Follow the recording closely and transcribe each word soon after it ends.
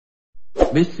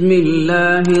بسم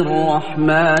الله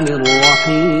الرحمن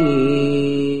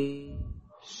الرحيم.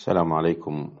 السلام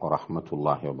عليكم ورحمة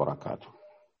الله وبركاته.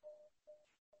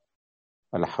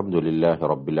 الحمد لله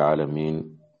رب العالمين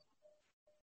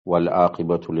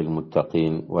والعاقبة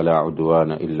للمتقين ولا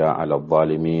عدوان إلا على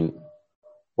الظالمين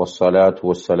والصلاة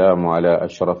والسلام على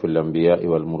أشرف الأنبياء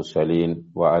والمرسلين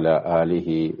وعلى آله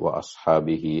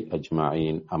وأصحابه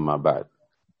أجمعين أما بعد.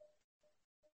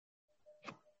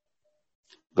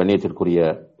 கண்ணியத்திற்குரிய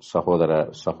சகோதர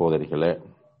சகோதரிகளே,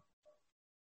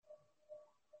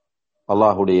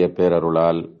 அல்லாஹுடைய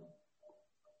பேரருளால்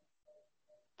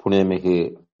புனிதமிகு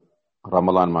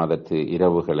ரமலான் மாதத்து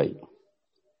இரவுகளை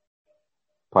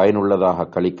பயனுள்ளதாக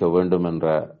கழிக்க வேண்டும்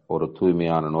என்ற ஒரு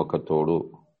தூய்மையான நோக்கத்தோடு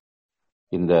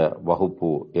இந்த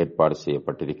வகுப்பு ஏற்பாடு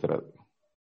செய்யப்பட்டிருக்கிறது.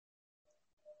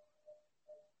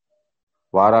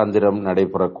 வாராந்திரம்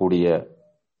நடைபெறக்கூடிய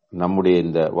நம்முடைய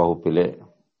இந்த வகுப்பிலே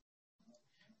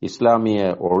இஸ்லாமிய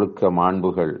ஒழுக்க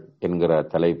மாண்புகள் என்கிற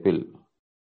தலைப்பில்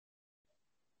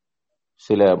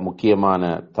சில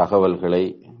முக்கியமான தகவல்களை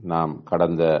நாம்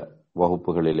கடந்த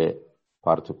வகுப்புகளிலே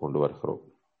பார்த்து கொண்டு வருகிறோம்.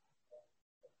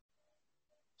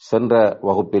 சென்ற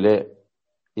வகுப்பிலே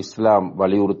இஸ்லாம்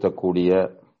வலியுறுத்தக்கூடிய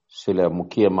சில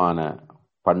முக்கியமான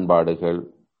பண்பாடுகள்,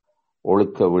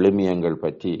 ஒழுக்க விழுமியங்கள்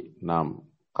பற்றி நாம்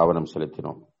கவனம்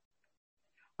செலுத்தினோம்.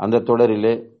 அந்த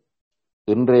தொடரிலே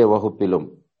இன்றைய வகுப்பிலும்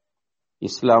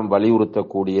இஸ்லாம்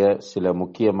வலியுறுத்தக்கூடிய சில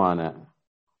முக்கியமான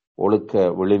ஒழுக்க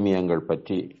விழுமியங்கள்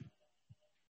பற்றி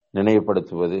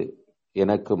நினைவுபடுத்துவது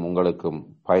எனக்கும் உங்களுக்கும்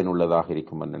பயனுள்ளதாக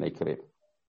இருக்கும் என்று நினைக்கிறேன்.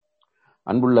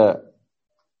 அன்புள்ள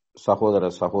சகோதர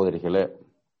சகோதரிகளே,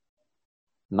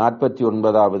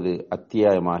 49வது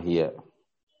அத்தியாயமாகிய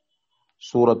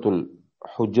சூரத்துல்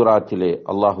ஹுஜராத்திலே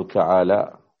அல்லாஹு தஆலா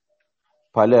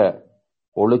பல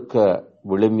ஒழுக்க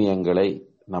விழுமியங்களை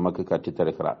நமக்கு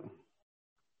கற்றுத்தருகிறார்.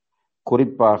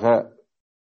 குறிப்பாக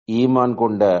ஈமான்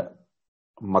கொண்ட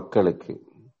மக்களுக்கு,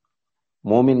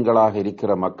 மோமின்களாக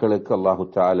இருக்கிற மக்களுக்கு அல்லாஹு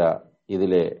தஆலா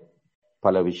இதிலே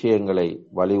பல விஷயங்களை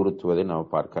வலியுறுத்துவதை நாம்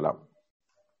பார்க்கலாம்.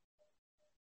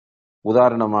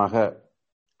 உதாரணமாக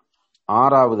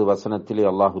 6வது வசனத்திலே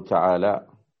அல்லாஹு தஆலா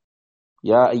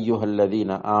யா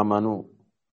அய்யுஹல்லதீன ஆமனு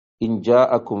இன்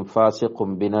ஜாஅக்கும்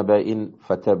ஃபாஸிகுன் பினபஇன்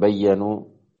ஃபதபையனு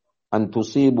அன்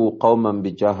துஸீபு கௌமன்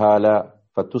பிஜஹாலா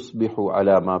ஃபதுஸ்பிஹு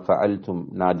அலா மா ஃபஅல்தும்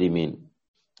நாதிமீன்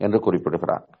என்று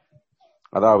குறிப்பிடுகிறார்.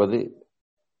 அதாவது,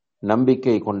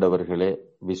 நம்பிக்கை கொண்டவர்களே,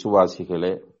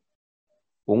 விசுவாசிகளே,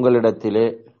 உங்களிடத்திலே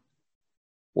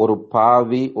ஒரு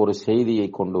பாவி ஒரு செய்தியை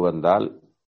கொண்டு வந்தால்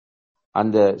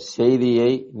அந்த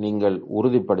செய்தியை நீங்கள்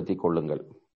உறுதிப்படுத்திக் கொள்ளுங்கள்.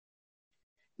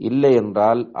 இல்லை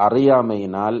என்றால்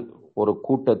அறியாமையினால் ஒரு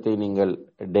கூட்டத்தை நீங்கள்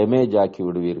டேமேஜ் ஆக்கி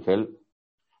விடுவீர்கள்.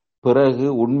 பிறகு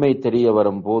உண்மை தெரிய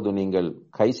வரும் போது நீங்கள்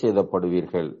கை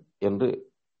செய்தப்படுவீர்கள் என்று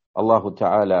அல்லாஹு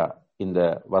தஆலா இந்த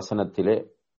வசனத்திலே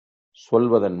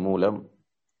சொல்வதன் மூலம்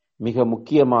மிக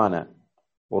முக்கியமான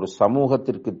ஒரு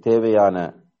சமூகத்திற்கு தேவையான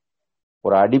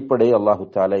ஒரு அடிப்படையை அல்லாஹு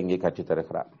தஆலா இங்கே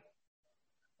கற்றுத்தருகிறார்.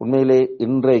 உண்மையிலே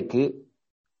இன்றைக்கு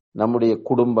நம்முடைய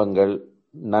குடும்பங்கள்,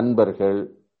 நண்பர்கள்,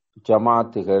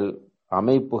 ஜமாத்துகள்,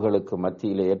 அமைப்புகளுக்கு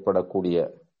மத்தியிலே ஏற்படக்கூடிய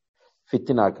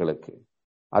ஃபித்னாக்களுக்கு,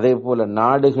 அதே போல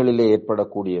நாடுகளிலே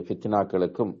ஏற்படக்கூடிய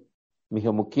ஃபித்னாக்களுக்கும்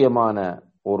மிக முக்கியமான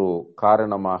ஒரு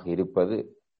காரணமாக இருப்பது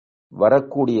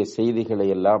வரக்கூடிய செய்திகளை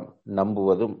எல்லாம்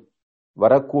நம்புவதும்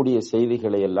வரக்கூடிய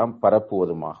செய்திகளை எல்லாம்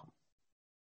பரப்புவதுமாகும்.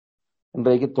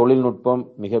 இன்றைக்கு தொழில்நுட்பம்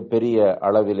மிகப்பெரிய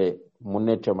அளவிலே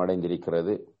முன்னேற்றம்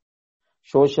அடைந்திருக்கிறது.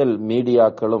 சோஷியல்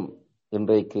மீடியாக்களும்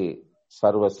இன்றைக்கு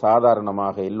சர்வ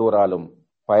சாதாரணமாக எல்லோராலும்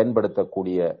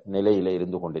பயன்படுத்தக்கூடிய நிலையிலே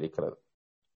இருந்து கொண்டிருக்கிறது.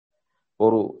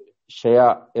 ஒரு ஷேயா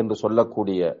என்று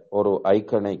சொல்லக்கூடிய ஒரு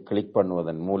ஐக்கனை கிளிக்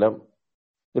பண்ணுவதன் மூலம்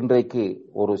இன்றைக்கு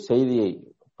ஒரு செய்தியை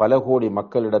பல கோடி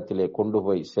மக்களிடத்திலே கொண்டு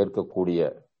போய் சேர்க்கக்கூடிய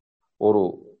ஒரு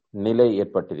நிலை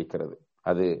ஏற்பட்டிருக்கிறது.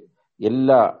 அது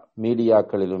எல்லா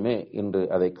மீடியாக்களிலுமே இன்று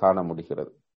அதை காண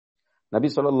முடிகிறது. நபி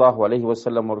ஸல்லல்லாஹு அலைஹி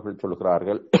வஸல்லம் அவர்கள்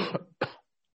சொல்கிறார்கள்,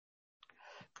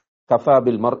 கஃபா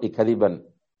பில் மர்இ கதிபன்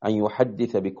அன்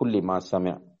யுஹத்திஸ பிகுல்லி மா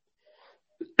சமிஅ.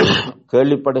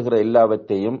 கேள்விப்படுகிற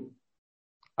எல்லாவற்றையும்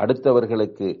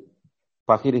அடுத்தவர்களுக்கு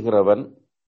பகிர்கிறவன்,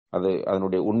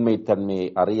 அதனுடைய உண்மை தன்மையை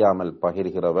அறியாமல்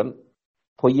பகிர்கிறவன்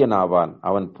பொய்யனாவான்.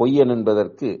 அவன் பொய்யன்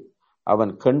என்பதற்கு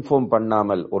அவன் கன்ஃபார்ம்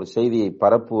பண்ணாமல் ஒரு செய்தியை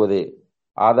பரப்புவதே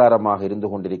ஆதாரமாக இருந்து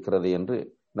கொண்டிருக்கிறது என்று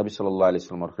நபி ஸல்லல்லாஹு அலைஹி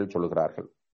வஸல்லம் அவர்கள் சொல்கிறார்கள்.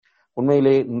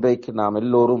 உண்மையிலே இன்றைக்கு நாம்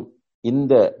எல்லோரும்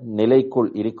இந்த நிலைக்குள்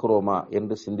இருக்கிறோமா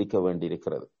என்று சிந்திக்க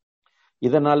வேண்டியிருக்கிறது.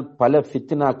 இதனால் பல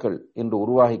ஃபித்னாக்கள் இன்று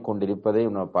உருவாகி கொண்டிருப்பதை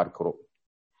நாம் பார்க்கிறோம்.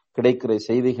 கிடைக்கிற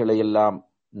செய்திகளை எல்லாம்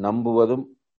நம்புவதும்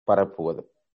பரப்புவதும்,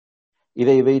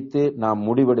 இதை வைத்து நாம்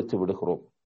முடிவெடுத்து விடுகிறோம்.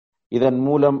 இதன்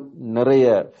மூலம் நிறைய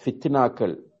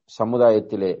ஃபித்னாக்கள்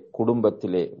சமுதாயத்திலே,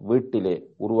 குடும்பத்திலே, வீட்டிலே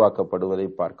உருவாக்கப்படுவதை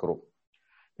பார்க்கிறோம்.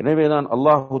 எனவேதான்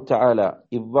அல்லாஹு தஆலா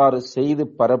இவ்வாறு செய்து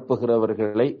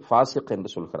பரப்புகிறவர்களை ஃபாசிக் என்று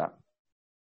சொல்கிறார்.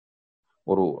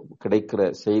 ஒரு கிடைக்கிற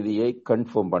செய்தியை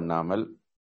கன்ஃபார்ம் பண்ணாமல்,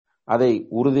 அதை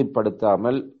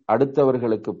உறுதிப்படுத்தாமல்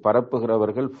அடுத்தவர்களுக்கு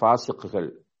பரப்புகிறவர்கள் ஃபாசிக்குகள்,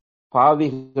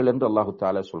 பாவிகள் என்று அல்லாஹு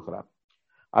தஆலா சொல்கிறார்.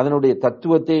 அதனுடைய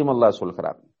தத்துவத்தையும் அல்லாஹ்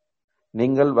சொல்கிறார்.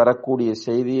 நீங்கள் வரக்கூடிய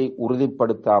செய்தியை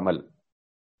உறுதிப்படுத்தாமல்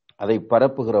அதை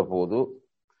பரப்புகிற போது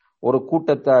ஒரு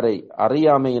கூட்டத்தாரை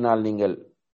அறியாமையினால் நீங்கள்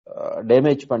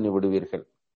டேமேஜ் பண்ணி விடுவீர்கள்.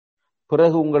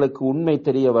 பிறகு உங்களுக்கு உண்மை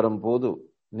தெரிய வரும் போது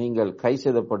நீங்கள் கை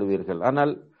செய்தப்படுவீர்கள்.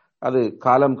 ஆனால் அது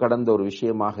காலம் கடந்த ஒரு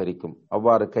விஷயமாக இருக்கும்.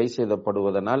 அவ்வாறு கை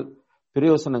செய்தப்படுவதனால்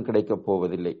பிரயோசனம் கிடைக்கப்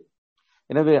போவதில்லை.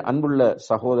 எனவே அன்புள்ள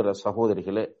சகோதர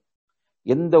சகோதரிகளே,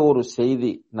 எந்த ஒரு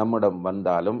செய்தி நம்மிடம்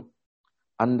வந்தாலும்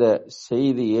அந்த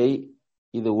செய்தியை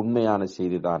இது உண்மையான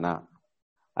செய்திதானா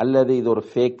அல்லது இது ஒரு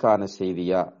ஃபேக்கான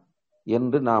செய்தியா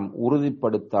என்று நாம்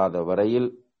உறுதிப்படுத்தாத வரையில்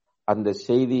அந்த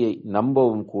செய்தியை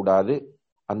நம்பவும் கூடாது,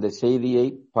 அந்த செய்தியை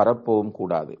பரப்பவும்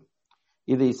கூடாது.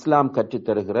 இது இஸ்லாம்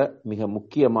கற்றுத்தருகிற மிக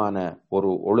முக்கியமான ஒரு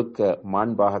ஒழுக்க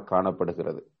மாண்பாக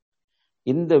காணப்படுகிறது.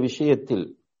 இந்த விஷயத்தில்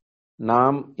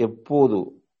நாம் எப்போது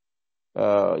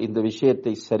இந்த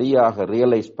விஷயத்தை சரியாக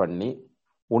ரியலைஸ் பண்ணி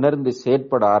உணர்ந்து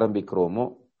செயற்பட ஆரம்பிக்கிறோமோ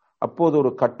அப்போது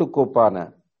ஒரு கட்டுக்கோப்பான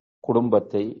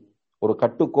குடும்பத்தை, ஒரு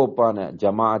கட்டுக்கோப்பான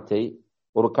ஜமாஅத்தை,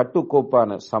 ஒரு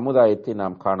கட்டுக்கோப்பான சமுதாயத்தை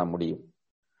நாம் காண முடியும்.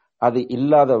 அது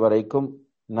இல்லாத வரைக்கும்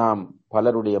நாம்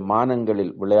பலருடைய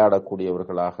மானங்களில்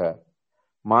விளையாடக்கூடியவர்களாக,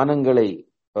 மானங்களை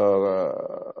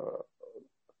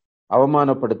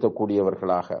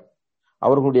அவமானப்படுத்தக்கூடியவர்களாக,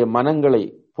 அவர்களுடைய மனங்களை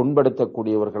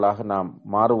புண்படுத்தக்கூடியவர்களாக நாம்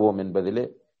மாறுவோம் என்பதிலே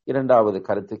இரண்டாவது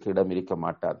கருத்துக்கு இடம் இருக்க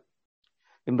மாட்டாது.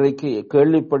 இன்றைக்கு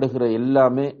கேள்விப்படுகிற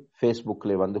எல்லாமே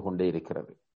ஃபேஸ்புக்கிலே வந்து கொண்டே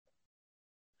இருக்கிறது.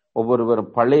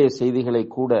 ஒவ்வொருவரும் பழைய செய்திகளை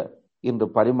கூட இன்று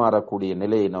பரிமாறக்கூடிய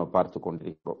நிலையை நாம் பார்த்து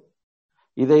கொண்டிருக்கிறோம்.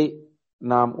 இதை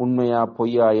நாம் உண்மையா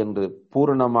பொய்யா என்று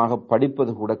பூரணமாக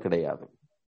படிப்பது கூட கிடையாது.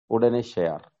 உடனே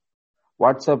ஷேர்,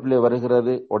 வாட்ஸ்அப்ல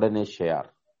வருகிறது உடனே ஷேர்,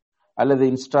 அல்லது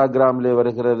இன்ஸ்டாகிராம்ல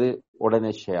வருகிறது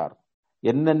உடனே ஷேர்,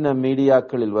 என்னென்ன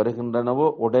மீடியாக்களில் வருகின்றனவோ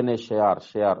உடனே ஷேர்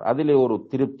ஷேர். அதிலே ஒரு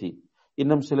திருப்தி.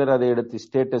 இன்னும் சிலர் அதை எடுத்து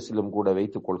ஸ்டேட்டஸிலும் கூட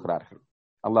வைத்துக் கொள்கிறார்கள்.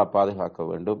 அல்லாஹ் பாதுகாக்க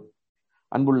வேண்டும்.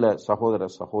 அன்புள்ள சகோதர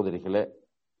சகோதரிகளே,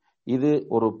 இது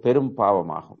ஒரு பெரும்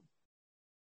பாவமாகும்.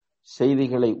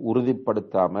 செய்திகளை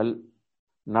உறுதிப்படுத்தாமல்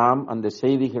நாம் அந்த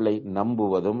செய்திகளை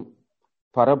நம்புவதும்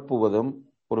பரப்புவதும்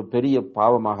ஒரு பெரிய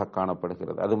பாவமாக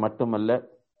காணப்படுகிறது. அது மட்டுமல்ல,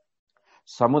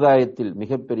 சமுதாயத்தில்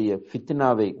மிகப்பெரிய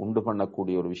ஃபித்னாவை உண்டு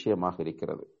பண்ணக்கூடிய ஒரு விஷயமாக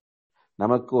இருக்கிறது.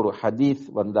 நமக்கு ஒரு ஹதீஸ்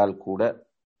வந்தால் கூட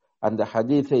அந்த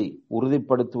ஹதீஸை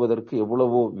உறுதிப்படுத்துவதற்கு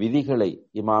எவ்வளவோ விதிகளை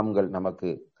இமாம்கள் நமக்கு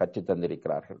கற்றுத்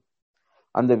தந்திருக்கிறார்கள்.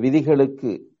 அந்த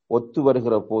விதிகளுக்கு ஒத்து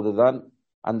வருகிற போதுதான்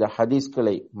அந்த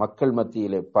ஹதீஸ்களை மக்கள்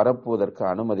மத்தியிலே பரப்புவதற்கு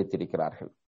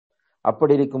அனுமதித்திருக்கிறார்கள்.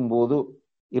 அப்படி இருக்கும் போது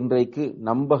இன்றைக்கு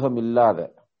நம்பகம் இல்லாத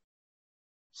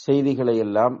செய்திகளை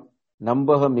எல்லாம்,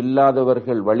 நம்பகம்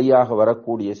இல்லாதவர்கள் வழியாக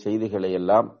வரக்கூடிய செய்திகளை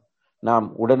எல்லாம் நாம்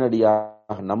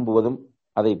உடனடியாக நம்புவதும்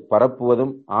அதை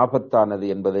பரப்புவதும் ஆபத்தானது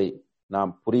என்பதை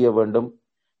நாம் புரிய வேண்டும்.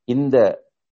 இந்த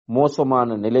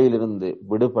மோசமான நிலையிலிருந்து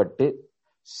விடுபட்டு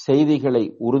செய்திகளை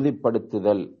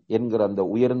உறுதிப்படுத்துதல் என்கிற அந்த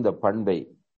உயர்ந்த பண்பை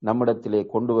நம்மிடத்திலே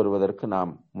கொண்டு வருவதற்கு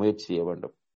நாம் முயற்சி செய்ய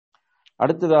வேண்டும்.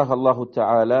 அடுத்ததாக அல்லாஹு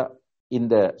தஆலா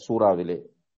இந்த சூறாவிலே,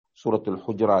 சூரத்துல்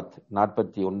ஹுஜராத்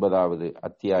 49வது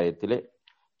அத்தியாயத்திலே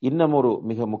இன்னும் ஒரு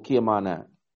மிக முக்கியமான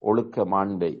ஒழுக்க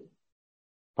மாண்பை,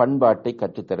 பண்பாட்டை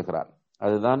கற்றுத்தருகிறார்.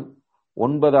 அதுதான்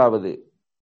 9வது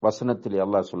வசனத்திலே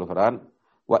அல்லாஹ் சொல்கிறான்,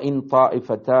 وَإِنْ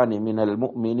طَائِفَتَانِ مِنَ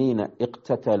الْمُؤْمِنِينَ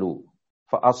اقْتَتَلُوا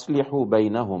فَأَصْلِحُوا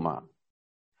بَيْنَهُمَا.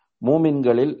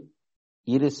 மூமின்களில்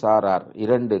இரு சாரார்,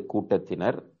 இரண்டு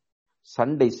கூட்டத்தினர்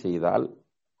சண்டை செய்தால்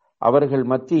அவர்கள்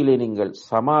மத்தியிலே நீங்கள்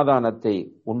சமாதானத்தை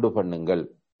உண்டு பண்ணுங்கள்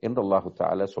என்று அல்லாஹு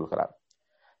தஆலா சொல்கிறார்.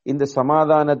 இந்த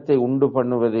சமாதானத்தை உண்டு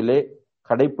பண்ணுவதிலே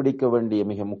கடைபிடிக்க வேண்டிய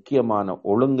மிக முக்கியமான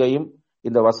ஒழுங்கையும்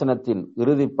இந்த வசனத்தின்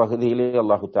இறுதி பகுதியிலே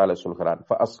அல்லாஹு தஆலா சொல்கிறான்,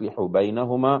 فَأَصْلِحُوا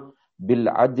بَيْنَهُمَا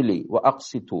بِالْعَدْلِ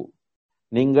وَأَقْسِطُوا.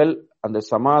 நீங்கள் அந்த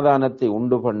சமாதானத்தை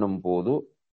உண்டு பண்ணும் போது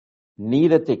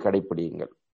நீதத்தை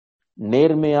கடைபிடியுங்கள்,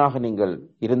 நேர்மையாக நீங்கள்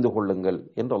இருந்து கொள்ளுங்கள்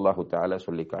என்று அல்லாஹு தஆலா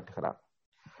சொல்லி காட்டுகிறார்.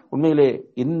 உண்மையிலே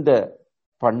இந்த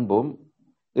பண்பும்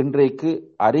இன்றைக்கு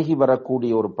அருகி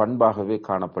வரக்கூடிய ஒரு பண்பாகவே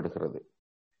காணப்படுகிறது.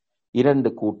 இரண்டு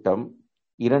கூட்டம்,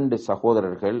 இரண்டு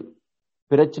சகோதரர்கள்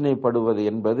பிரச்சனைப்படுவது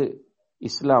என்பது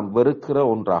இஸ்லாம் வெறுக்கிற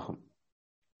ஒன்றாகும்.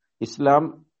 இஸ்லாம்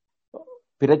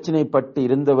பிரச்சனைப்பட்டு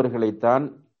இருந்தவர்களைத்தான்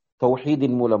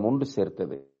தௌஹீதின் மூலம் ஒன்று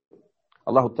சேர்த்தது.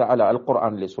 அல்லாஹு தஆலா அல்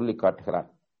குர்ஆனிலே சொல்லி காட்டுகிறான்,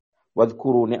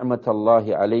 வத்குரு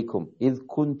நிஅமத்தல்லாஹி அலைக்கும் இஸ்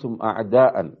குன்தும்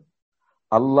அஅதாஅன்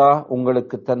அல்லாஹ்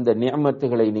உங்களுக்கு தந்த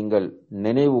நிஅமத்துகளை நீங்கள்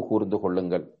நினைவு கூர்ந்து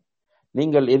கொள்ளுங்கள்.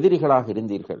 நீங்கள் எதிரிகளாக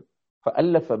இருந்தீர்கள்.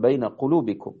 ஃபஅல்லஃப பைன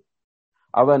குலூபிக்கும்,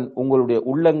 அவன் உங்களுடைய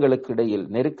உள்ளங்களுக்கு இடையில்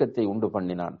நெருக்கத்தை உண்டு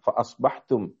பண்ணினான்.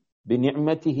 ஃபஅஸ்பஹ்தும்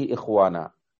பிநிஅமதிஹி இஹ்வானா,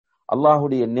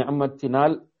 அல்லாஹ்வுடைய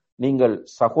நிஅமத்தினால் நீங்கள்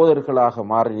சகோதரர்களாக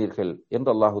மாறினீர்கள் என்று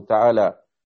அல்லாஹு தஆலா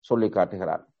சொல்லி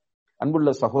காட்டுகிறார்.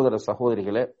 அன்புள்ள சகோதர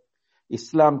சகோதரிகளே,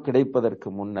 இஸ்லாம் கிடைப்பதற்கு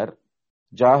முன்னர்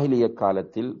ஜாஹிலிய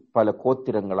காலத்தில் பல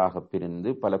கோத்திரங்களாக பிரிந்து,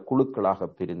 பல குழுக்களாக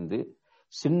பிரிந்து,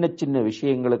 சின்ன சின்ன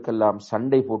விஷயங்களுக்கெல்லாம்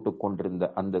சண்டை போட்டுக் கொண்டிருந்த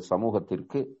அந்த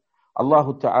சமூகத்திற்கு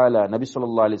அல்லாஹு தஆலா நபி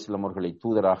ஸல்லல்லாஹு அலைஹி வஸல்லம் அவர்களை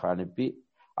தூதராக அனுப்பி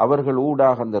அவர்கள்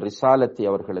ஊடாக அந்த ரிசாலத்தை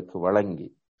அவர்களுக்கு வழங்கி,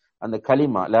 அந்த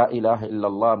கலிமா லா இலாஹ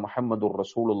இல்லல்லாஹ் முஹம்மதுர்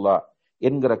ரசூலுல்லாஹ்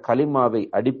என்கிற கலிமாவை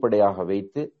அடிப்படையாக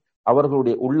வைத்து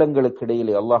அவர்களுடைய உள்ளங்களுக்கு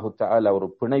இடையிலே அல்லாஹு தஆலா ஒரு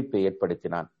பிணைப்பை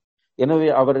ஏற்படுத்தினான். எனவே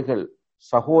அவர்கள்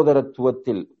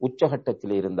சகோதரத்துவத்தில்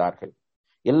உச்சகட்டத்தில் இருந்தார்கள்.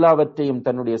 எல்லாவற்றையும்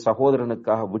தன்னுடைய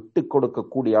சகோதரனுக்காக விட்டு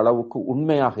கொடுக்கக்கூடிய அளவுக்கு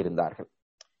உண்மையாக இருந்தார்கள்.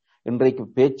 இன்றைக்கு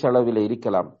பேச்சளவில்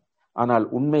இருக்கலாம், ஆனால்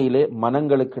உண்மையிலே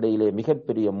மனங்களுக்கு இடையிலே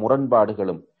மிகப்பெரிய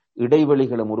முரண்பாடுகளும்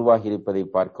இடைவெளிகளும் உருவாகி இருப்பதை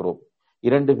பார்க்கிறோம்.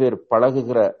 இரண்டு பேர்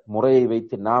பழகுகிற முறையை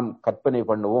வைத்து நாம் கற்பனை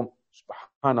பண்ணுவோம்,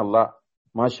 சுப்ஹானல்லாஹ்,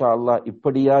 மாஷா அல்லாஹ்,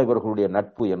 இப்படியா இவர்களுடைய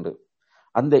நட்பு என்று.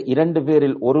 அந்த இரண்டு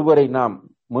பேரில் ஒருவரை நாம்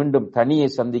மீண்டும் தனியே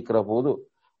சந்திக்கிற போது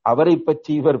அவரை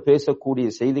பற்றி இவர் பேசக்கூடிய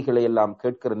செய்திகளை எல்லாம்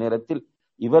கேட்கிற நேரத்தில்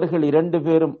இவர்கள் இரண்டு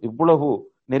பேரும் இவ்வளவு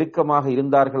நெருக்கமாக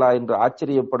இருந்தார்களா என்று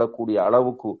ஆச்சரியப்படக்கூடிய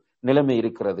அளவுக்கு நிலைமை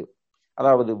இருக்கிறது.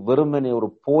 அதாவது வெறுமனே ஒரு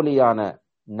போலியான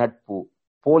நட்பு,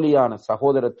 போலியான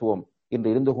சகோதரத்துவம் இன்று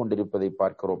இருந்து கொண்டிருப்பதை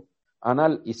பார்க்கிறோம்.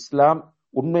 ஆனால் இஸ்லாம்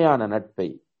உண்மையான நட்பை,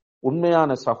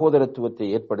 உண்மையான சகோதரத்துவத்தை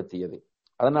ஏற்படுத்தியது.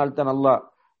 அதனால்தான் அல்லாஹ்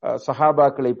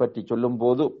சஹாபாக்களை பற்றி சொல்லும்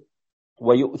போது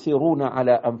வயுஸிரூன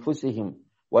அலா அன்ஃபுஸிஹிம்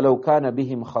வலவ் கான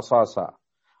பிஹிம் ஹஸாஸா,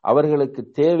 அவர்களுக்கு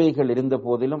தேவைகள் இருந்த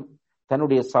போதிலும்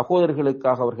தன்னுடைய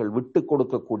சகோதரர்களுக்காக அவர்கள் விட்டு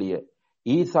கொடுக்கக்கூடிய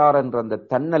ஈசார் என்ற அந்த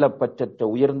தன்னலப்பற்ற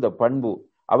உயர்ந்த பண்பு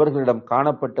அவர்களிடம்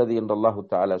காணப்பட்டது என்று அல்லாஹு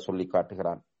தஆலா சொல்லி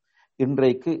காட்டுகிறான்.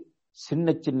 இன்றைக்கு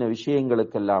சின்ன சின்ன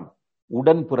விஷயங்களுக்கெல்லாம்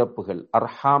உடன்பிறப்புகள்,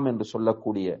 அர்ஹாம் என்று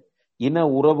சொல்லக்கூடிய இன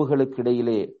உறவுகளுக்கு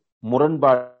இடையிலே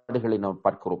முரண்பாடுகளை நாம்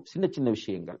பார்க்கிறோம். சின்ன சின்ன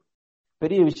விஷயங்கள்,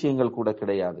 பெரிய விஷயங்கள் கூட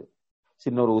கிடையாது.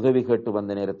 சின்ன ஒரு உதவி கேட்டு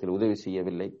வந்த நேரத்தில் உதவி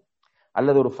செய்யவில்லை,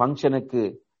 அல்லது ஒரு ஃபங்க்ஷனுக்கு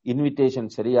இன்விடேஷன்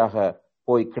சரியாக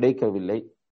போய் கிடைக்கவில்லை,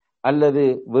 அல்லது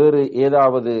வேறு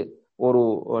ஏதாவது ஒரு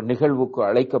நிகழ்வுக்கு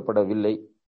அழைக்கப்படவில்லை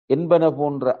என்பன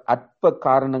போன்ற அற்ப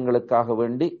காரணங்களுக்காக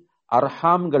வேண்டி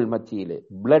அர்ஹாம்கள் மத்தியிலே,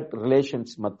 பிளட்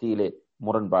ரிலேஷன்ஸ் மத்தியிலே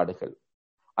முரண்பாடுகள்,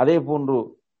 அதே போன்று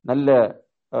நல்ல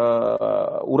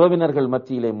உறவினர்கள்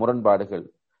மத்தியிலே முரண்பாடுகள்,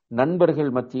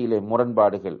 நண்பர்கள் மத்தியிலே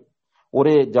முரண்பாடுகள்,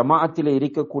 ஒரே ஜமாஅத்திலே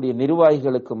இருக்கக்கூடிய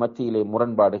நிர்வாகிகளுக்கு மத்தியிலே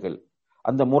முரண்பாடுகள்.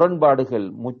 அந்த முரண்பாடுகள்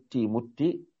முற்றி முற்றி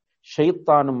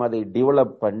ஷைத்தானும் அதை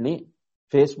டெவலப் பண்ணி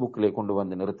ஃபேஸ்புக்கிலே கொண்டு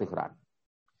வந்து நிறுத்துகிறான்.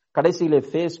 கடைசியிலே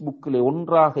ஃபேஸ்புக்கிலே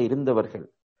ஒன்றாக இருந்தவர்கள்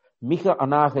மிக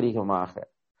அநாகரிகமாக,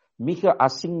 மிக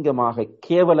அசிங்கமாக,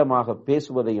 கேவலமாக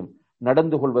பேசுவதையும்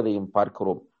நடந்து கொள்வதையும்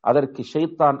பார்க்கிறோம். அதற்கு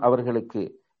ஷைத்தான் அவர்களுக்கு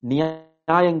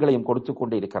நியாயங்களையும் கொடுத்து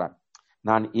கொண்டே இருக்கிறான்.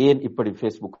 நான் ஏன் இப்படி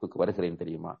ஃபேஸ்புக்கு வருகிறேன்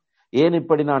தெரியுமா, ஏன்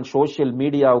இப்படி நான் சோசியல்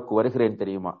மீடியாவுக்கு வருகிறேன்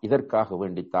தெரியுமா, இதற்காக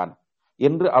வேண்டித்தான்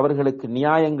என்று அவர்களுக்கு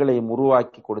நியாயங்களையும்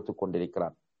உருவாக்கி கொடுத்து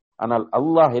கொண்டிருக்கிறான். ஆனால்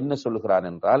அல்லாஹ் என்ன சொல்லுகிறான்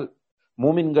என்றால்,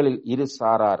 மூமின்களில் இரு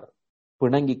சாரார்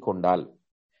பிணங்கிக் கொண்டால்,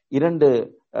 இரண்டு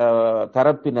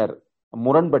தரப்பினர்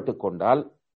முரண்பட்டு கொண்டால்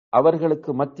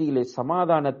அவர்களுக்கு மத்தியிலே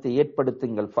சமாதானத்தை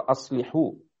ஏற்படுத்துங்கள்.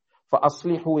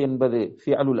 ஃபஅஸ்லிஹு என்பது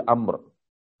ஃபிஅலுல் அம்ர்,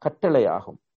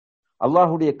 கட்டளையாகும்.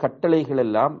 அல்லாஹுடைய கட்டளைகள்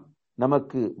எல்லாம்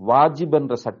நமக்கு வாஜிப்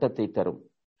என்ற சட்டத்தை தரும்.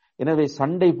 எனவே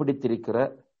சண்டை பிடித்திருக்கிற,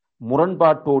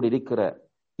 முரண்பாட்டோடு இருக்கிற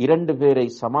இரண்டு பேரை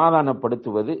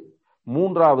சமாதானப்படுத்துவது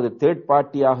மூன்றாவது தேர்ட்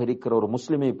பார்ட்டியாக இருக்கிற ஒரு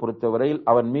முஸ்லிமை பொறுத்தவரையில்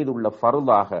அவன் மீது உள்ள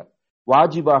ஃபர்தாக,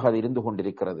 வாஜிபாக அது இருந்து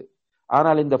கொண்டிருக்கிறது.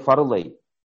 ஆனால் இந்த ஃபர்லை,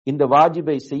 இந்த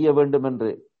வாஜிபை செய்ய வேண்டும் என்று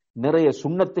நிறைய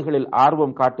சுன்னத்துகளில்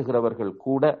ஆர்வம் காட்டுகிறவர்கள்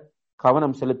கூட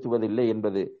கவனம் செலுத்துவதில்லை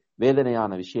என்பது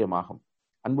வேதனையான விஷயமாகும்.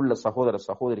 அன்புள்ள சகோதர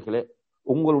சகோதரிகளே,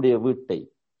 உங்களுடைய வீட்டை,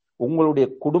 உங்களுடைய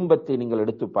குடும்பத்தை நீங்கள்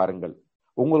எடுத்து பாருங்கள்.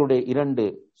 உங்களுடைய இரண்டு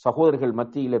சகோதரர்கள்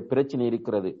மத்தியிலே பிரச்சனை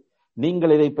இருக்கிறது.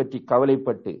 நீங்கள் இதை பற்றி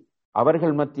கவலைப்பட்டு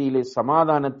அவர்கள் மத்தியிலே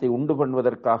சமாதானத்தை உண்டு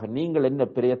பண்ணுவதற்காக நீங்கள் என்ன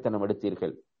பிரயத்தனம்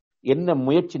எடுத்தீர்கள், என்ன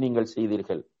முயற்சி நீங்கள்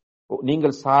செய்தீர்கள்?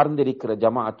 நீங்கள் சார்ந்திருக்கிற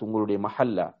ஜமாஅத், உங்களுடைய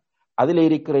மஹல்லா, அதில்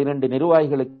இருக்கிற இரண்டு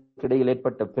நிர்வாகிகளுக்கு இடையில்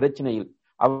ஏற்பட்ட பிரச்சனையில்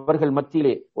அவர்கள்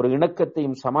மத்தியிலே ஒரு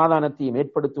இணக்கத்தையும் சமாதானத்தையும்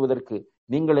ஏற்படுத்துவதற்கு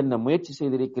நீங்கள் என்ன முயற்சி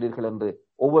செய்திருக்கிறீர்கள் என்று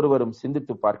ஒவ்வொருவரும்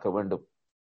சிந்தித்து பார்க்க வேண்டும்.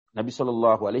 நபி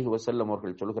ஸல்லல்லாஹு அலைஹி வஸல்லம்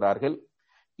அவர்கள் சொல்கிறார்கள்,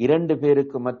 இரண்டு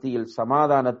பேருக்கு மத்தியில்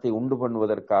சமாதானத்தை உண்டு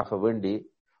பண்ணுவதற்காக வேண்டி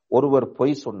ஒருவர்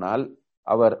பொய் சொன்னால்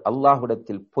அவர்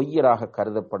அல்லாஹ்விடத்தில் பொய்யராக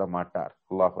கருதப்பட மாட்டார்.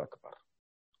 அல்லாஹு அக்பர்.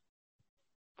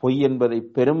 பொய் என்பதை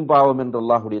பெரும்பாவம் என்று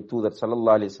அல்லாஹ்வுடைய தூதர்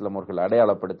ஸல்லல்லாஹு அலைஹி வஸல்லம் அவர்கள்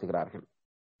அடையாளப்படுத்துகிறார்கள்.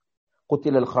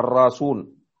 குத்திலல் ஹர்ராசூன்,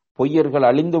 பொய்யர்கள்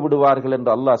அழிந்து விடுவார்கள்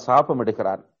என்று அல்லாஹ்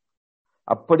சாபமிடுகிறான்.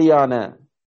 அப்படியான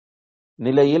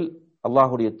நிலையில்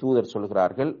அல்லாஹ்வுடைய தூதர்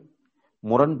சொல்கிறார்கள்,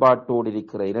 முரண்பாட்டோடு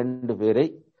இருக்கிற 2 பேரை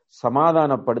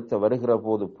சமாதானப்படுத்த வருகிற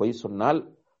போது பொய் சொன்னால்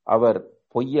அவர்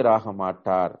பொய்யராக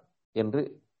மாட்டார் என்று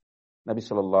நபி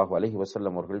ஸல்லல்லாஹு அலைஹி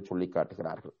வஸல்லம் அவர்கள் சொல்லி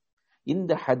காட்டுகிறார்கள்.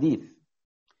 இந்த ஹதீஸ்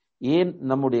ஏன்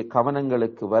நம்முடைய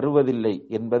கவனங்களுக்கு வருவதில்லை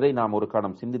என்பதை நாம் ஒரு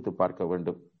கணம் சிந்தித்து பார்க்க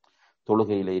வேண்டும்.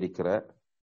 தொழுகையிலே இருக்கிற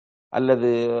அல்லது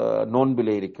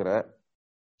நோன்பிலே இருக்கிற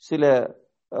சில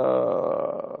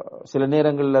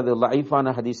நேரங்களில் அது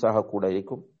லைஃபான ஹதீஸாக கூட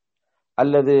இருக்கும்,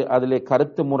 அல்லது அதிலே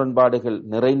கருத்து முரண்பாடுகள்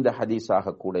நிறைந்த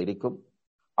ஹதீஸாக கூட இருக்கும்.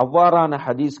 அவ்வாறான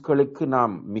ஹதீஸ்களுக்கு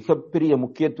நாம் மிகப்பெரிய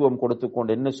முக்கியத்துவம் கொடுத்து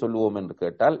கொண்டு என்ன சொல்லுவோம் என்று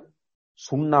கேட்டால்,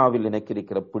 சுன்னாவில் எனக்கு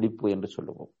இருக்கிற பிடிப்பு என்று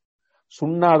சொல்லுவோம்,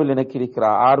 சுன்னாவில் எனக்கு இருக்கிற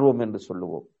ஆர்வம் என்று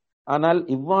சொல்லுவோம். ஆனால்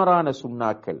இவ்வாறான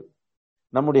சுன்னாக்கள்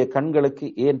நம்முடைய கண்களுக்கு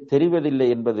ஏன் தெரிவதில்லை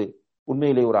என்பது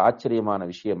உண்மையிலே ஒரு ஆச்சரியமான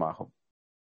விஷயமாகும்.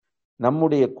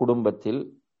 நம்முடைய குடும்பத்தில்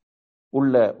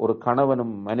உள்ள ஒரு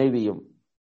கணவனும் மனைவியும்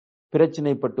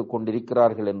பிரச்சினைப்பட்டு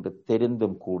கொண்டிருக்கிறார்கள் என்று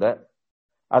தெரிந்தும் கூட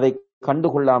அதை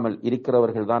கண்டுகொள்ளாமல்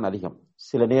இருக்கிறவர்கள் தான் அதிகம்.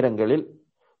 சில நேரங்களில்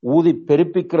ஊதி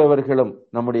பெருப்பிக்கிறவர்களும்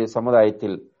நம்முடைய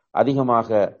சமுதாயத்தில் அதிகமாக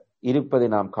இருப்பதை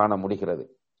நாம் காண முடிகிறது.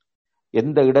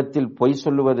 எந்த இடத்தில் பொய்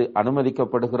சொல்லுவது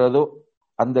அனுமதிக்கப்படுகிறதோ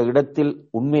அந்த இடத்தில்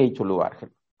உண்மையை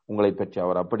சொல்லுவார்கள். உங்களை பற்றி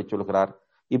அவர் அப்படி சொல்கிறார்,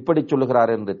 இப்படி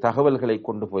சொல்லுகிறார் என்று தகவல்களை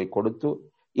கொண்டு போய் கொடுத்து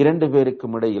 2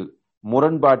 பேருக்கும் இடையில்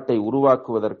முரண்பாட்டை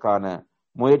உருவாக்குவதற்கான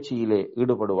முயற்சியிலே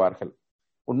ஈடுபடுவார்கள்.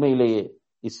 உண்மையிலேயே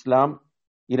இஸ்லாம்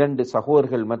 2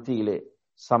 சகோதரர்கள் மத்தியிலே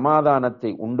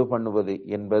சமாதானத்தை உண்டு பண்ணுவது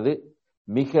என்பது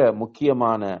மிக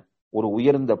முக்கியமான ஒரு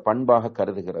உயர்ந்த பண்பாக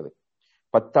கருதுகிறது.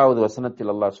 10வது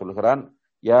வசனத்தில் அல்லாஹ் சொல்கிறான்,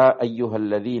 யா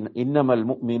அய்யுஹல்லதீன இன்னமல்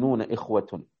முஃமினூன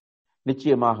இஹ்வத்துன்,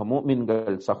 நிச்சயமாக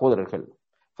முஃமின்கள் சகோதரர்கள்.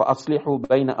 ஃபஅஸ்லிஹு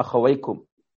பைன அஹவைக்கும்,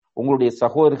 உங்களுடைய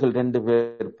சகோதரர்கள் 2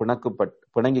 பேர்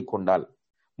பிணங்கிக் கொண்டால்,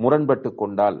 முரண்பட்டு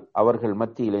கொண்டால் அவர்கள்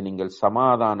மத்தியிலே நீங்கள்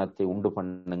சமாதானத்தை உண்டு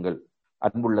பண்ணுங்கள்.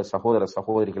 அன்புள்ள சகோதர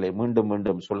சகோதரிகளை மீண்டும்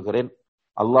மீண்டும் சொல்கிறேன்,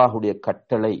 அல்லாஹுடைய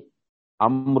கட்டளை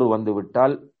அம்ரு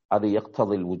வந்துவிட்டால் அது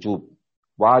யக்ததில் வுஜூப்,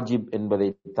 வாஜிப்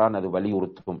என்பதைத்தான் அது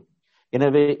வலியுறுத்தும்.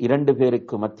 எனவே 2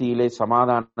 பேருக்கு மத்தியிலே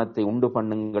சமாதானத்தை உண்டு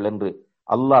பண்ணுங்கள் என்று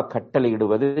அல்லாஹ்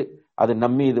கட்டளையிடுவது அது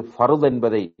நம்மீது ஃபர்த்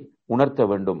என்பதை உணர்த்த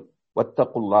வேண்டும்.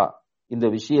 வத்தகுல்லா, இந்த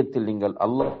விஷயத்தில் நீங்கள்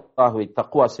அல்லாஹ்வை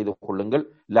தக்வா செய்து கொள்ளுங்கள்.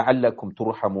 லஅல்லக்கும்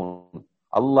துர்ஹமூன்,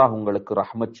 அல்லாஹ் உங்களுக்கு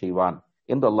ரஹ்மத் செய்வான்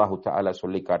என்று அல்லாஹு தஆலா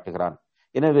சொல்லி காட்டுகிறான்.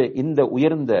 எனவே இந்த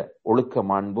உயர்ந்த ஒழுக்க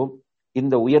மாண்பும்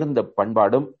இந்த உயர்ந்த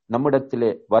பண்பாடும்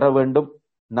நம்மிடத்திலே வர வேண்டும்.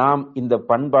 நாம் இந்த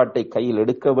பண்பாட்டை கையில்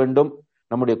எடுக்க வேண்டும்.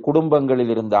 நம்முடைய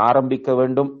குடும்பங்களில் இருந்து ஆரம்பிக்க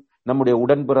வேண்டும். நம்முடைய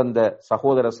உடன் பிறந்த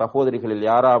சகோதர சகோதரிகளில்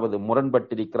யாராவது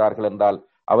முரண்பட்டிருக்கிறார்கள் என்றால்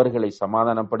அவர்களை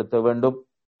சமாதானப்படுத்த வேண்டும்.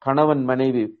 கணவன்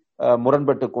மனைவி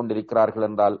முரண்பட்டு கொண்டிருக்கிறார்கள்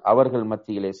என்றால் அவர்கள்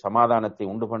மத்தியிலே சமாதானத்தை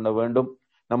உண்டு பண்ண வேண்டும்.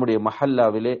 நம்முடைய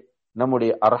மஹல்லாவிலே,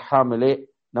 நம்முடைய அர்ஹாமிலே,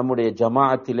 நம்முடைய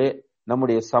ஜமாஅத்திலே,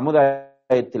 நம்முடைய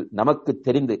சமுதாயத்தில் நமக்கு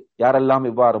தெரிந்து யாரெல்லாம்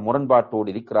இவ்வாறு முரண்பாட்டோடு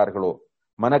இருக்கிறார்களோ,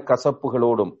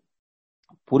 மனக்கசப்புகளோடும்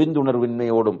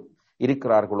புரிந்துணர்வின்மையோடும்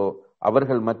இருக்கிறார்களோ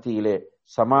அவர்கள் மத்தியிலே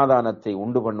சமாதானத்தை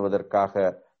உண்டு பண்ணுவதற்காக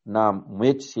நாம்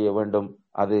முயற்சி செய்ய வேண்டும்.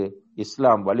 அது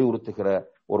இஸ்லாம் வலியுறுத்துகிற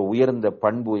ஒரு உயர்ந்த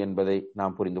பண்பு என்பதை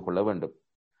நாம் புரிந்து கொள்ள வேண்டும்.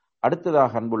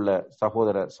 அடுத்ததாக அன்புள்ள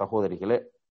சகோதர சகோதரிகளே,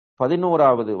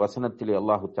 11வது வசனத்திலே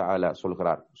அல்லாஹு தஆலா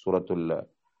சொல்கிறார். சூரத்துல்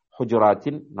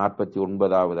ஹுஜராத்தின்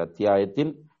 49வது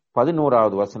அத்தியாயத்தின்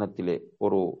 11வது வசனத்திலே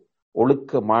ஒரு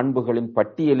ஒழுக்க மாண்புகளின்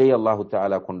பட்டியலே அல்லாஹு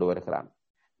தஆலா கொண்டு வருகிறான்.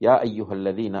 யா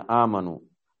அய்யுஹல்லதீன ஆமனு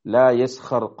லா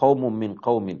யஸ்ஹர் கௌமும் மின்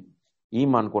கௌமின்,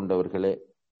 ஈமான் கொண்டவர்களே,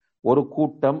 ஒரு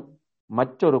கூட்டம்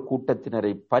மற்றொரு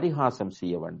கூட்டத்தினரை பரிகாசம்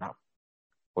செய்ய வேண்டாம்.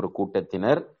 ஒரு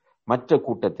கூட்டத்தினர் மற்ற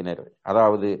கூட்டத்தினர்,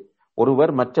 அதாவது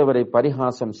ஒருவர் மற்றவரை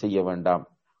பரிகாசம் செய்ய வேண்டாம்.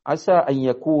 அஸா அன்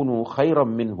யகூனு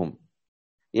கைரம் மின்ஹும்,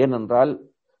 ஏனென்றால்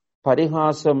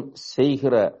பரிகாசம்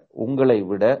செய்கிற உங்களை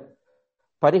விட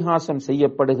பரிகாசம்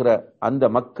செய்யப்படுகிற அந்த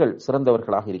மக்கள்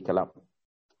சிறந்தவர்களாக இருக்கலாம்,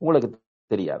 உங்களுக்கு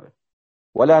தெரியாது.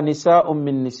 வலா நிசாஉம்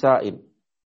மின் நிசாஇன்,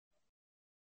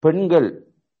 பெண்கள்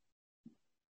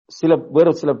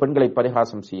வேறு சில பெண்களை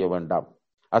பரிகாசம் செய்ய வேண்டாம்.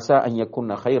 அஸா அன்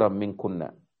யகுன்ன கைரம்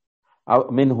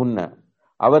மின்ஹுன்ன,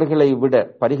 அவர்களை விட,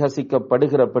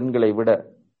 பரிகசிக்கப்படுகிற பெண்களை விட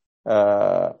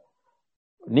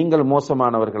நீங்கள்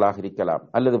மோசமானவர்களாக இருக்கலாம்,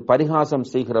 அல்லது பரிகாசம்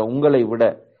செய்கிற உங்களை விட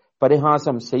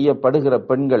பரிகாசம் செய்யப்படுகிற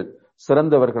பெண்கள்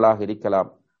சிறந்தவர்களாக இருக்கலாம்.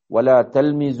 வலா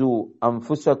தல்மிசு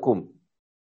அன்ஃபுஸக்கும்,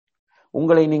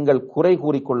 உங்களை நீங்கள் குறை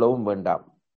கூறிக்கொள்ளவும் வேண்டாம்,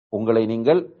 உங்களை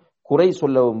நீங்கள் குறை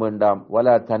சொல்லவும் வேண்டாம்.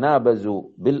 வலா தனாபசு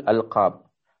பில் அல்காப்,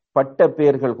 பட்ட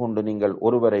பெயர்கள் கொண்டு நீங்கள்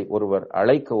ஒருவரை ஒருவர்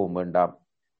அழைக்கவும் வேண்டாம்.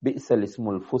 பிஸல்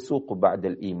இஸ்முல் ஃபுசூக்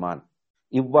பஅதல் ஈமான்.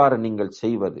 இவ்வாறு நீங்கள்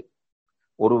செய்வது,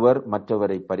 ஒருவர்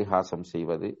மற்றவரை பரிகாசம்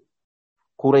செய்வது,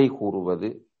 குறை கூறுவது,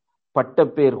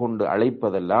 பட்டப்பேர் கொண்டு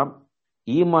அழைப்பதெல்லாம்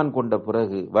ஈமான் கொண்ட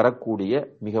பிறகு வரக்கூடிய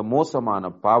மிக மோசமான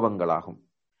பாவங்களாகும்.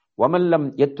 வமல்லம்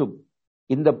யத்துப்,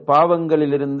 இந்த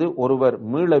பாவங்களிலிருந்து ஒருவர்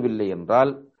மீளவில்லை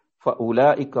என்றால்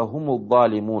ஃபஉலாஇக ஹுமுல்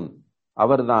ஸாலிமூன்,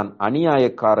 அவர்தான்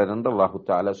அநியாயக்காரர் என்று அல்லாஹ்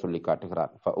தஆலா சொல்லி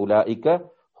காட்டுகிறார். ஃபஉலாஇக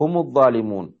ஹுமுல்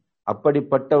ஸாலிமூன்,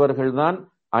 அப்படிப்பட்டவர்கள்தான்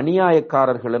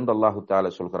அநியாயக்காரர்கள் என்று அல்லாஹ்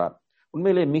தஆலா சொல்கிறார்.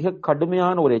 உண்மையிலே மிக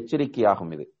கடுமையான ஒரு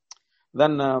எச்சரிக்கையாகும் இது.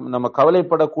 தான் நம்ம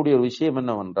கவலைப்படக்கூடிய ஒரு விஷயம்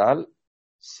என்னவென்றால்,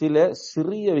 சில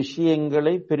சிறிய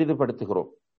விஷயங்களை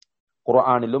பெரிதுபடுத்துகிறோம்.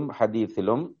 குர்ஆனிலும்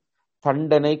ஹதீஸிலும்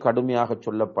தண்டனை கடுமையாக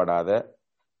சொல்லப்படாத,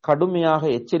 கடுமையாக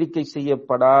எச்சரிக்கை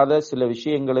செய்யப்படாத சில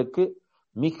விஷயங்களுக்கு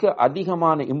மிக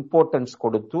அதிகமான இம்பார்ட்டன்ஸ்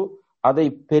கொடுத்து அதை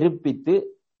பெருப்பித்து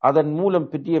அதன் மூலம்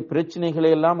பெரிய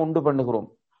பிரச்சனைகளை எல்லாம் உண்டு பண்ணுகிறோம்.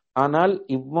 ஆனால்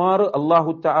இவ்வாறு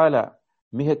அல்லாஹு தஆலா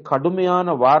மிக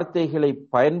கடுமையான வார்த்தைகளை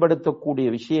பயன்படுத்தக்கூடிய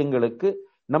விஷயங்களுக்கு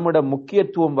நம்மிடம்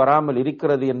முக்கியத்துவம் வராமல்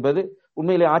இருக்கிறது என்பது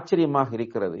உண்மையிலே ஆச்சரியமாக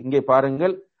இருக்கிறது. இங்கே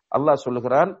பாருங்கள், அல்லாஹ்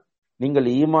சொல்லுகிறான், நீங்கள்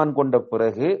ஈமான் கொண்ட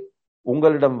பிறகு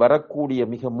உங்களிடம் வரக்கூடிய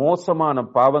மிக மோசமான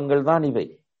பாவங்கள் தான் இவை.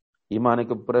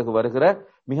 ஈமானுக்கு பிறகு வருகிற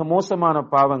மிக மோசமான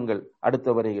பாவங்கள்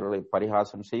அடுத்தவர்களை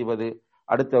பரிகாசம் செய்வது,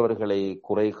 அடுத்தவர்களை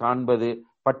குறை காண்பது,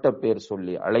 பட்ட பேர்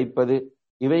சொல்லி அழைப்பது,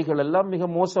 இவைகள் எல்லாம் மிக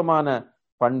மோசமான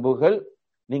பண்புகள்.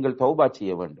 நீங்கள் தௌபா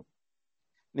செய்ய வேண்டும்.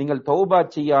 நீங்கள் தௌபா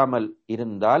செய்யாமல்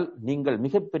இருந்தால் நீங்கள்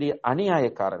மிகப்பெரிய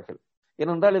அநியாயக்காரர்கள்.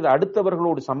 ஏனென்றால் இது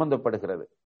அடுத்தவர்களோடு சம்பந்தப்படுகிறது.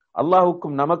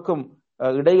 அல்லாஹுக்கும் நமக்கும்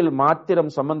இடையில்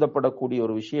மாத்திரம் சம்பந்தப்படக்கூடிய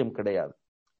ஒரு விஷயம் கிடையாது.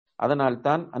 அதனால்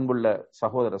தான் அன்புள்ள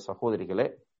சகோதர சகோதரிகளே,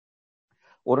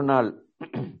 ஒரு நாள்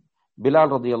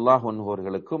பிலால் ரலியல்லாஹு அன்ஹு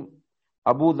அவர்களுக்கும்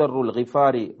அபூதர்ருல்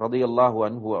கிஃபாரி ரலியல்லாஹு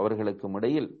அன்ஹு அவர்களுக்கும்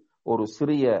இடையில் ஒரு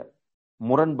சிறிய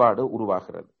முரண்பாடு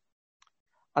உருவாகிறது.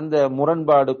 அந்த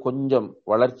முரண்பாடு கொஞ்சம்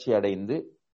வளர்ச்சி அடைந்து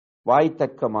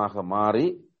வாய்த்தக்கமாக மாறி,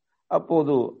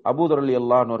 அப்போது அபூதர்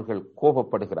ரலியல்லாஹு அன்ஹு அவர்கள்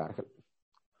கோபப்படுகிறார்கள்.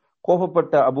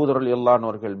 கோபப்பட்ட அபூதர் ரலியல்லாஹு அன்ஹு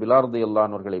அவர்கள் பிலால் ரலியல்லாஹு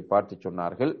அன்ஹு அவர்களை பார்த்து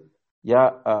சொன்னார்கள், யா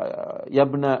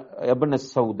யப்ன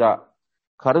சௌதா,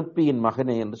 கருப்பியின்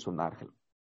மகனே என்று சொன்னார்கள்.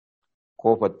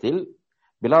 கோபத்தில்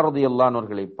பிலால் ரலியல்லாஹு அன்ஹு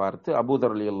அவர்களை பார்த்து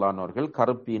அபூதர் ரலியல்லாஹு அன்ஹு அவர்கள்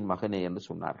கருப்பியின் மகனே என்று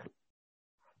சொன்னார்கள்.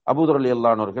 அபூதர்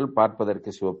ரலியல்லாஹு அன்ஹு அவர்கள்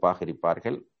பார்ப்பதற்கு சிவப்பாக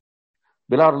இருப்பார்கள்.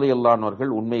 பிலால் ரலியல்லாஹு அன்ஹு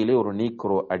அவர்கள் உண்மையிலே ஒரு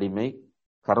நீக்ரோ அடிமை,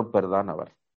 கருப்பர் தான்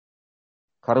அவர்,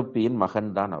 கருப்பியின்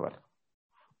மகன் தான் அவர்.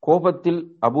 கோபத்தில்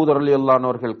அபூதர் ரலியல்லாஹு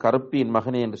அன்ஹு அவர்கள் கருப்பியின்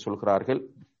மகனே என்று சொல்கிறார்கள்.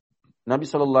 நபி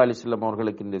ஸல்லல்லாஹு அலைஹி வஸல்லம்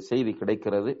அவர்களுக்கு இந்த செய்தி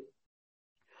கிடைக்கிறது.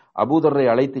 அபூதரை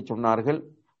அழைத்து சொன்னார்கள்,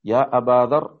 யா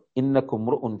அபாதர் இன்னக்கும்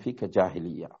ருஉன் ஃபீக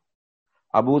ஜாஹிலியா,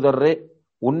 அபூதர்ரே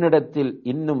உன்னிடத்தில்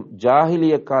இன்னும்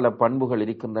ஜாஹிலிய கால பண்புகள்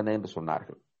இருக்கின்றன என்று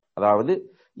சொன்னார்கள். அதாவது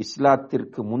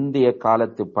இஸ்லாத்திற்கு முந்தைய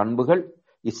காலத்து பண்புகள்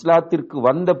இஸ்லாத்திற்கு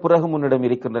வந்த பிறகு உன்னிடம்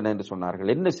இருக்கின்றன என்று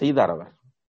சொன்னார்கள். என்ன செய்தார் அவர்?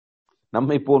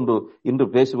 நம்மை போன்று இன்று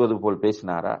பேசுவது போல்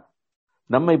பேசினாரா?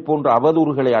 நம்மை போன்று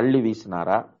அவதூறுகளை அள்ளி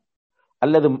வீசினாரா?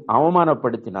 அல்லது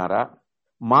அவமானப்படுத்தினாரா?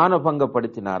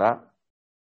 மானபங்கப்படுத்தினாரா?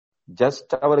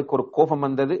 ஜஸ்ட் அவருக்கு ஒரு கோபம்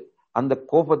வந்தது, அந்த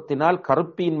கோபத்தினால்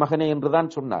கருப்பியின் மகனே என்றுதான்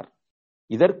சொன்னார்.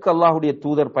 இதற்கு அல்லாஹ்வுடைய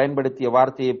தூதர் பயன்படுத்திய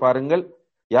வார்த்தையை பாருங்கள்,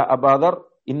 யா அபாதர்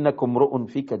இன்னக்கும் ருஉன்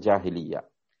ஃபீக ஜாஹிலியா,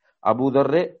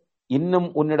 அபூதர்ரே இன்னும்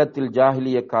உன்னிடத்தில்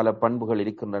ஜாஹிலிய கால பண்புகள்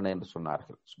இருக்கின்றன என்று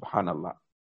சொன்னார்கள். சுப்ஹானல்லாஹ்.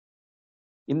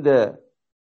 இந்த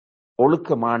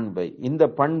ஒழுக்க மாண்பை, இந்த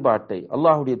பண்பாட்டை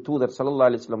அல்லாஹ்வுடைய தூதர் ஸல்லல்லாஹு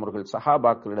அலைஹி வஸல்லம் அவர்கள்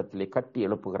சஹாபாக்களிடத்திலே கட்டி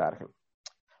எழுப்புகிறார்கள்.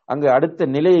 அங்கு அடுத்த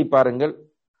நிலையை பாருங்கள்.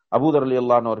 அபூதர்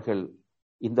ரலியல்லாஹு அன்ஹு அவர்கள்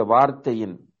இந்த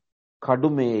வார்த்தையின்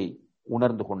கடுமையை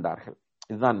உணர்ந்து கொண்டார்கள்.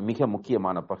 இதுதான் மிக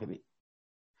முக்கியமான பகுதி.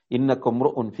 இன்னக்கும்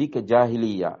ருஉன் ஃபீக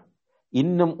ஜாஹிலியா,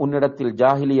 இன்னும் உன்னிடத்தில்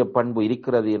ஜாஹிலிய பண்பு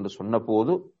இருக்கிறது என்று சொன்ன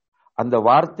போது அந்த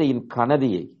வார்த்தையின்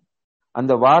கனதியை,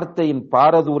 அந்த வார்த்தையின்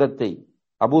பாரதூரத்தை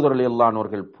அபூதர் ரலியல்லாஹு அன்ஹு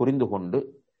அவர்கள் புரிந்து கொண்டு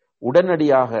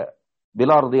உடனடியாக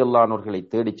பிலால் ரலியல்லாஹு அன்ஹு அவர்களை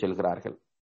தேடிச் செல்கிறார்கள்.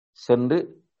 சென்று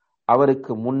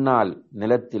அவருக்கு முன்னால்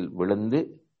நிலத்தில் விழுந்து,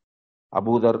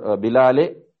 பிலாலே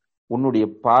உன்னுடைய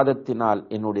பாதத்தினால்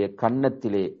என்னுடைய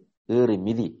கன்னத்திலே ஏறி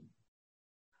மிதி,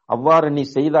 அவ்வாறு நீ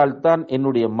செய்தால்தான்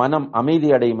என்னுடைய மனம் அமைதி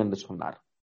அடையும் என்று சொன்னார்.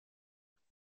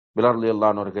 பிலால்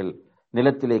ரலியல்லாஹு அன்ஹு அவர்கள்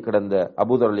நிலத்திலே கிடந்த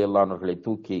அபூதர் ரலியல்லாஹு அன்ஹு அவர்களை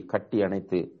தூக்கி கட்டி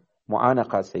அணைத்து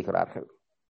முஆனகா செய்கிறார்கள்.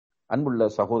 அன்புள்ள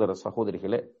சகோதர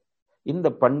சகோதரிகளே, இந்த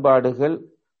பண்பாடுகள்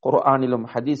குர்ஆனிலும்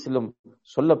ஹதீஸிலும்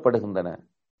சொல்லப்படுகின்றன.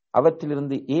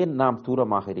 அவற்றிலிருந்து ஏன் நாம்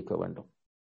தூரமாக இருக்க வேண்டும்?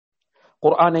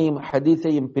 குர்ஆனையும்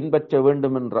ஹதீஸையும் பின்பற்ற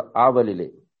வேண்டும் என்ற ஆவலிலே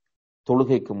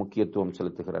தொழுகைக்கு முக்கியத்துவம்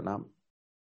செலுத்துகிற நாம்,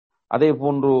 அதே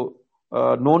போன்று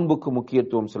நோன்புக்கு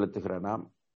முக்கியத்துவம் செலுத்துகிற நாம்,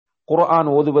 குர்ஆன்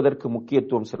ஓதுவதற்கு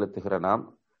முக்கியத்துவம் செலுத்துகிற நாம்,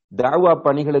 தஅவா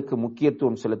பணிகளுக்கு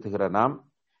முக்கியத்துவம் செலுத்துகிற நாம்,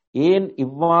 ஏன்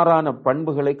இவ்வாறான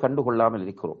பண்புகளை கண்டுகொள்ளாமல்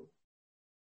இருக்கிறோம்?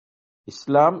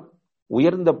 இஸ்லாம்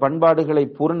உயர்ந்த பண்பாடுகளை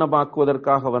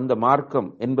பூரணமாக்குவதற்காக வந்த மார்க்கம்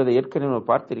என்பதை ஏற்கனவே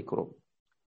பார்த்திருக்கிறோம்.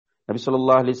 நபி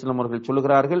ஸல்லல்லாஹு அலைஹி வஸல்லம் அவர்கள்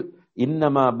சொல்கிறார்கள்,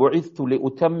 இன்னமா புஇஸ்து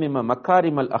லிஉத்தம்மிம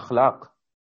மகாரிமல் அக்லாக்,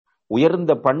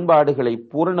 உயர்ந்த பண்பாடுகளை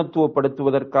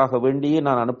பூரணத்துவப்படுத்துவதற்காக வேண்டியே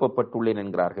நான் அனுப்பப்பட்டுள்ளேன்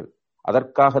என்கிறார்கள்.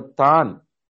 அதற்காகத்தான்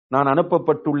நான்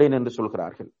அனுப்பப்பட்டுள்ளேன் என்று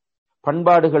சொல்கிறார்கள்.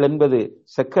 பண்பாடுகள் என்பது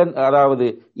அதாவது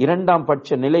இரண்டாம்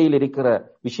பட்ச நிலையில் இருக்கிற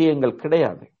விஷயங்கள்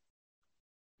கிடையாது.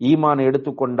 ஈமானை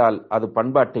எடுத்துக்கொண்டால் அது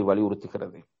பண்பாட்டை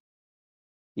வலியுறுத்துகிறது.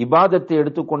 இபாதத்தை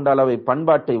எடுத்துக்கொண்டால் அவை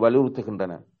பண்பாட்டை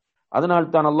வலியுறுத்துகின்றன.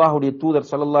 அதனால் தான் அல்லாஹ்வுடைய தூதர்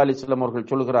ஸல்லல்லாஹு அலைஹி வஸல்லம் அவர்கள்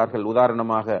சொல்கிறார்கள்,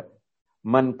 உதாரணமாக,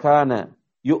 மன் கான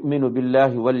யுமினு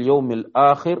பில்லாஹி வல் யௌமில்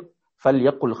ஆகிர்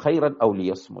ஃபல்யகுல் கைரன் அவ்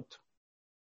லியஸ்முத்.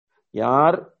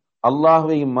 யார்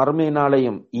அல்லாஹ்வையும் மறுமை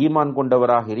நாளையும் ஈமான்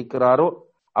கொண்டவராக இருக்கிறாரோ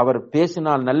அவர்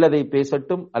பேசினால் நல்லதை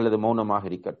பேசட்டும் அல்லது மௌனமாக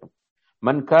இருக்கட்டும்.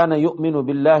 மன் கான யுமினு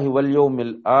பில்லாஹி வல்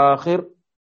யௌமில் ஆகிர்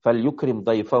ஃபல்யுக்ரிம்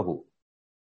தைஃபஹு.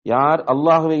 யார்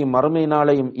அல்லாஹ்வையும் மறுமை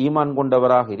நாளையும் ஈமான்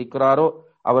கொண்டவராக இருக்கிறாரோ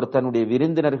அவர் தன்னுடைய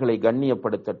விருந்தினர்களை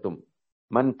கண்ணியப்படுத்தட்டும்.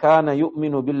 மன் கான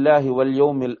யுமினு பில்லாஹி வல்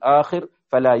யௌமில் ஆகிர்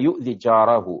ஃபலா யுதி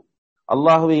ஜாரஹு.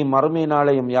 அல்லாஹ்வையும் மறுமை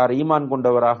நாளையும் யார் ஈமான்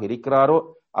கொண்டவராக இருக்கிறாரோ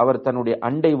அவர் தன்னுடைய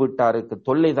அண்டை வீட்டாருக்கு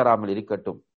தொல்லை தராமல்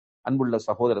இருக்கட்டும். அன்புள்ள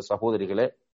சகோதர சகோதரிகளே,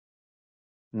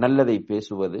 நல்லதை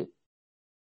பேசுவது,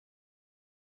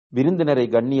 விருந்தினரை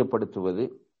கண்ணியப்படுத்துவது,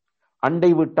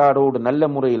 அண்டை வீட்டாரோடு நல்ல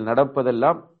முறையில்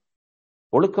நடப்பதெல்லாம்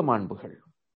ஒழுக்க மாண்புகள்,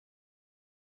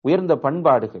 உயர்ந்த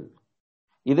பண்பாடுகள்.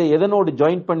 இதை எதனோடு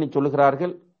ஜாயின் பண்ணி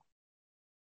சொல்கிறார்கள்?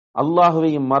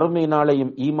 அல்லாஹுவையும் மறுமை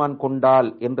நாளையும் ஈமான் கொண்டால்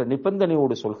என்ற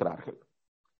நிபந்தனையோடு சொல்கிறார்கள்.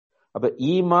 அப்ப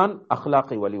ஈமான்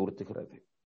அஹ்லாக்கை வலியுறுத்துகிறது.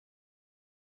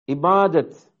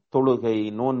 இபாதத், தொழுகை,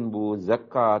 நோன்பு,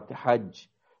 ஜக்காத், ஹஜ்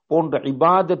போன்ற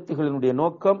இபாதத்துகளினுடைய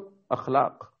நோக்கம்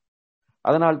அஹ்லாக்.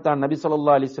 அதனால் தான் நபி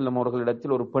ஸல்லல்லாஹு அலைஹி வஸல்லம்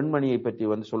அவர்களிடத்தில் ஒரு பெண்மணியை பற்றி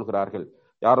வந்து சொல்கிறார்கள்,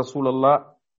 யா ரசூலல்லாஹ்,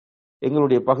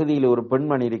 எங்களுடைய பகுதியில் ஒரு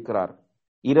பெண்மணி இருக்கிறார்.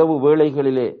 இரவு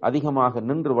வேளைகளிலே அதிகமாக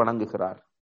நின்று வணங்குகிறார்,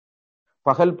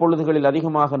 பகல் பொழுதுகளில்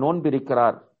அதிகமாக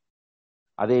நோன்பிருக்கிறார்.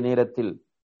 அதே நேரத்தில்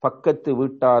பக்கத்து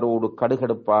வீட்டாரோடு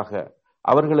கடுகடுப்பாக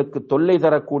அவர்களுக்கு தொல்லை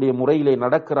தரக்கூடிய முறையிலே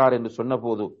நடக்கிறார் என்று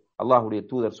சொன்னபோது அல்லாஹ்வுடைய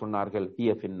தூதர் சொன்னார்கள்,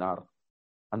 ஹிய ஃபின்னார்,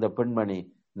 அந்த பெண்மணி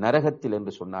நரகத்தில்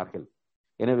என்று சொன்னார்கள்.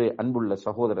 எனவே அன்புள்ள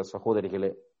சகோதர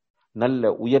சகோதரிகளே,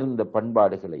 நல்ல உயர்ந்த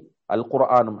பண்பாடுகளை, அல்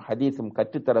குர்ஆனும் ஹதீஸும்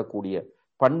கற்றுத்தரக்கூடிய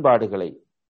பண்பாடுகளை,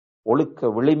 ஒழுக்க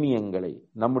விழுமியங்களை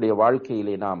நம்முடைய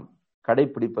வாழ்க்கையிலே நாம்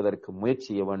கடைபிடிப்பதற்கு முயற்சி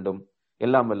செய்ய வேண்டும்.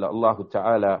 எல்லாம் வல்ல அல்லாஹு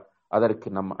தஆலா அதற்கு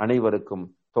நம் அனைவருக்கும்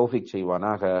தௌஃபீக்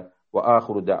செய்வானாக.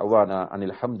 وآخر دعوانا أن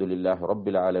الحمد لله رب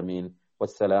العالمين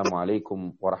والسلام عليكم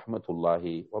ورحمة الله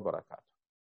وبركاته.